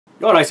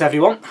Alright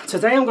everyone,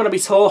 today I'm going to be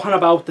talking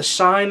about the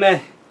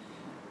Cyma,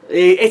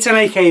 it's an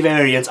AK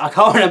variant, I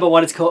can't remember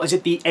what it's called, is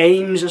it the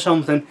Aims or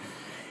something?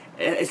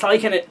 It's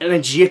like an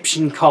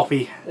Egyptian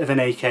copy of an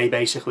AK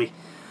basically.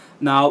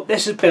 Now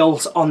this is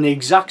built on the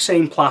exact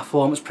same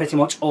platform as pretty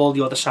much all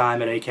the other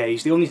Cyma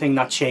AKs, the only thing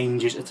that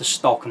changes is the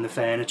stock and the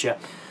furniture.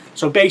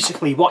 So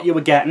basically what you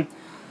were getting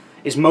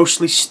is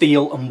mostly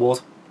steel and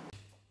wood.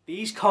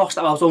 These cost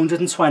about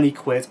 120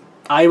 quid.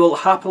 I will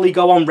happily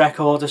go on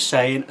record as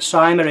saying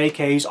Cyma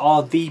AKs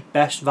are the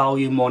best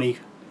value money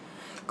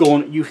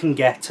gun you can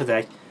get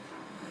today.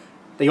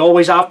 They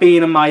always have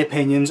been in my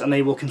opinions, and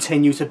they will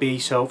continue to be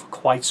so for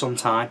quite some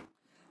time.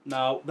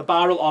 Now the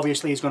barrel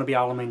obviously is going to be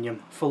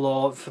aluminium.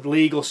 For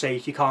legal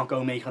sake you can't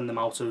go making them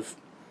out of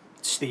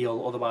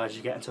steel, otherwise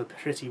you get into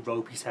pretty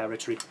ropey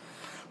territory.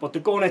 But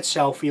the gun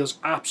itself feels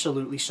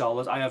absolutely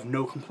solid. I have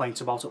no complaints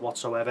about it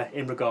whatsoever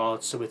in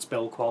regards to its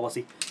build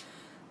quality.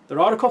 There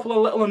are a couple of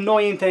little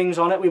annoying things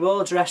on it, we will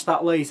address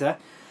that later.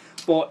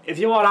 But if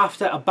you are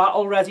after a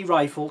battle ready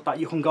rifle that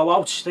you can go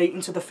out straight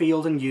into the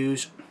field and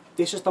use,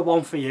 this is the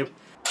one for you.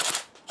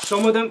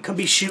 Some of them can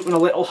be shooting a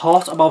little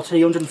hot, about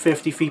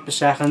 350 feet per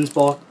second,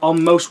 but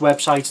on most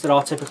websites there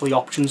are typically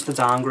options to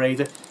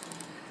downgrade it.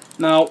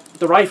 Now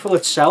the rifle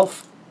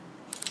itself,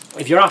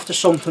 if you're after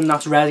something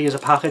that's ready as a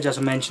package, as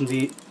I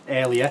mentioned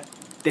earlier,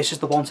 this is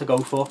the one to go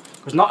for,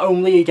 because not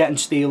only are you getting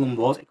steel and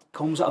wood, it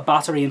comes with a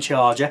battery and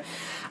charger,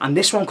 and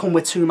this one comes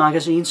with 2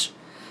 magazines.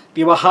 If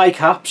you were high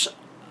caps,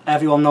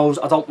 everyone knows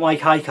I don't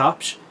like high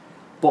caps,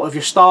 but if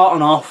you're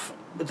starting off,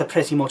 they're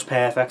pretty much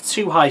perfect.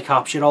 2 high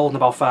caps, you're holding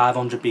about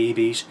 500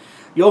 BBs.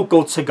 You're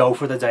good to go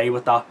for the day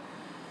with that.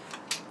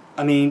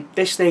 I mean,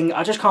 this thing,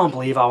 I just can't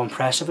believe how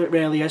impressive it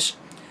really is.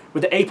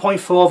 With the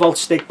 8.4 volt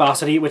stick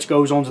battery, which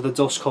goes under the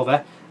dust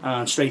cover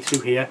and straight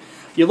through here,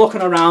 you're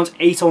looking around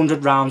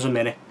 800 rounds a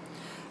minute.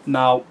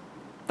 Now,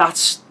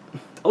 that's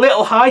a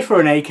little high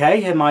for an AK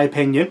in my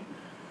opinion,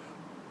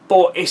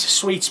 but it's a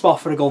sweet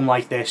spot for a gun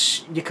like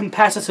this. You're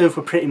competitive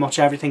with pretty much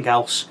everything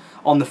else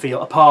on the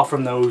field, apart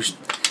from those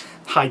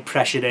high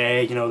pressured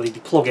air, you know, they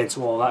plug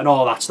into all that and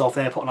all that stuff.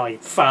 They're putting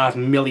like 5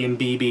 million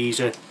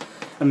BBs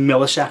a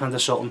millisecond or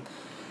something.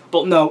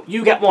 But no,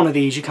 you get one of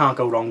these, you can't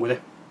go wrong with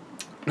it.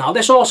 Now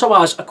this also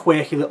has a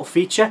quirky little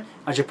feature,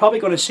 as you're probably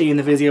going to see in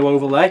the video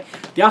overlay.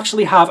 They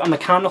actually have a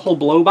mechanical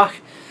blowback.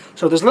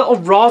 So there's a little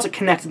rod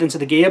connected into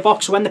the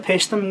gearbox, so when the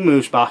piston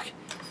moves back,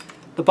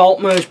 the bolt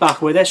moves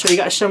back with it, so you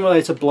get a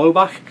simulated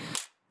blowback.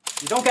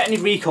 You don't get any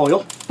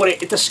recoil, but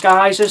it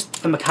disguises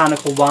the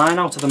mechanical whine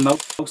out of the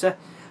motor.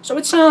 So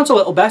it sounds a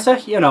little better,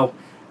 you know.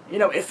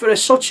 If for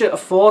such an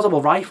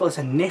affordable rifle, it's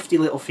a nifty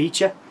little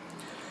feature.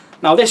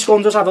 Now this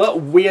one does have a little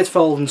weird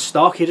folding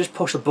stock. You just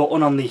push a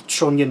button on the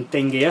trunnion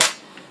thing here,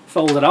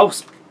 fold it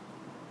out.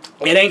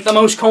 It ain't the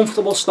most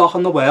comfortable stock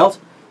in the world,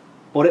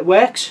 but it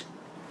works.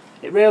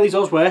 It really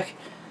does work.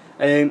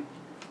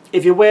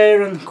 If you're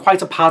wearing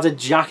quite a padded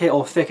jacket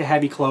or thicker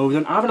heavy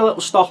clothing, having a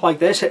little stock like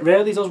this, it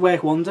really does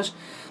work wonders.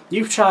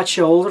 You've tried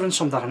shouldering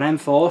something like an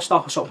M4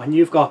 stock or something and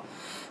you've got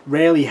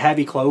really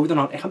heavy clothing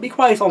on, it can be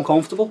quite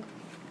uncomfortable.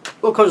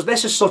 Because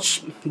this is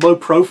such low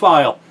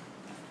profile,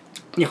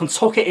 you can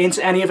tuck it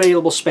into any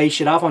available space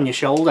you have on your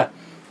shoulder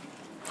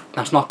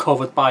that's not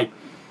covered by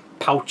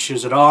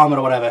pouches or armour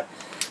or whatever,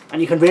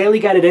 and you can really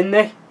get it in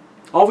there.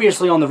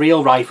 Obviously on the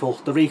real rifle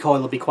the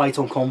recoil will be quite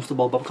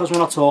uncomfortable, but because we're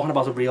not talking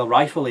about a real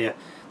rifle here,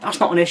 that's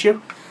not an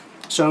issue.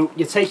 So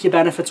you take your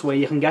benefits where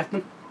you can get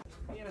them.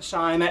 Being a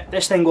Cyma,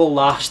 this thing will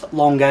last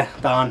longer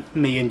than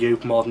me and you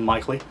more than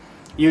likely.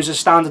 Use a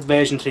standard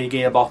version 3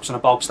 gearbox and a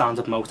bog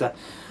standard motor.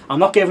 I'm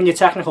not giving you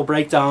technical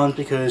breakdowns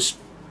because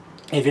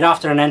if you're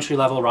after an entry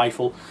level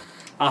rifle,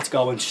 that's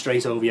going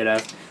straight over your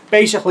head.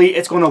 Basically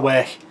it's going to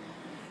work.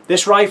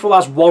 This rifle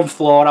has one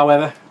flaw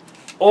however.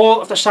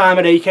 All of the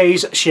Cyma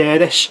AKs share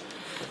this.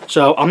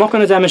 So I'm not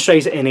going to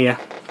demonstrate it in here,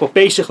 but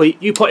basically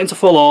you put into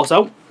full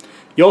auto,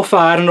 you're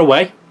firing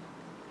away.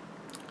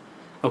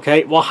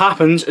 Okay, what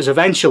happens is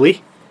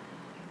eventually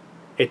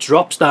it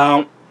drops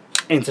down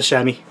into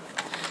semi.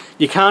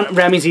 You can't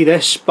remedy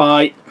this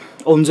by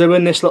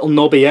undoing this little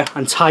knob here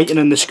and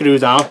tightening the screw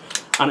down,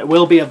 and it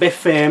will be a bit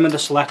firm in the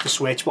selector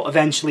switch, but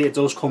eventually it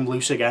does come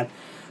loose again.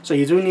 So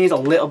you do need a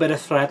little bit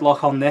of thread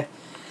lock on there.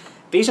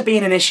 These have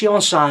been an issue on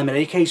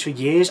Cyma AKs for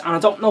years and I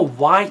don't know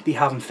why they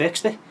haven't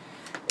fixed it.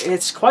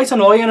 It's quite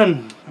annoying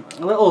and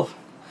a little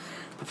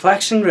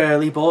perplexing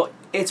really, but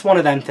it's one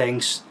of them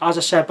things. As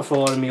I said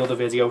before in my other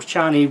videos,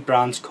 Chinese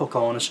brands cut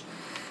corners.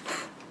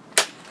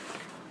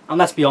 And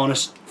let's be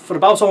honest, for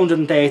about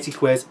 130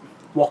 quid,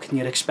 what can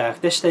you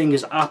expect? This thing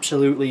is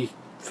absolutely,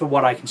 for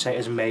what I can say,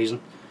 is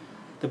amazing.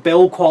 The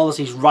build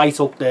quality is right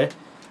up there.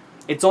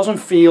 It doesn't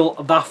feel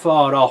that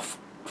far off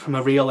from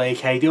a real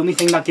AK. The only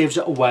thing that gives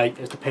it away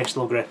is the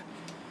pistol grip.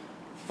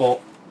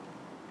 But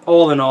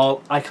all in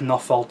all, I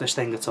cannot fault this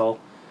thing at all.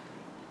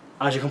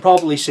 As you can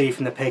probably see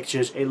from the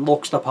pictures, it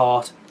looks the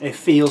part, it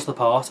feels the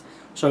part.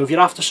 So if you're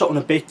after something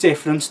a bit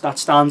different that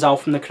stands out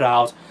from the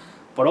crowd,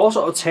 but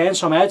also to turn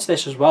some heads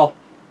this as well,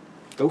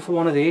 go for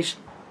one of these.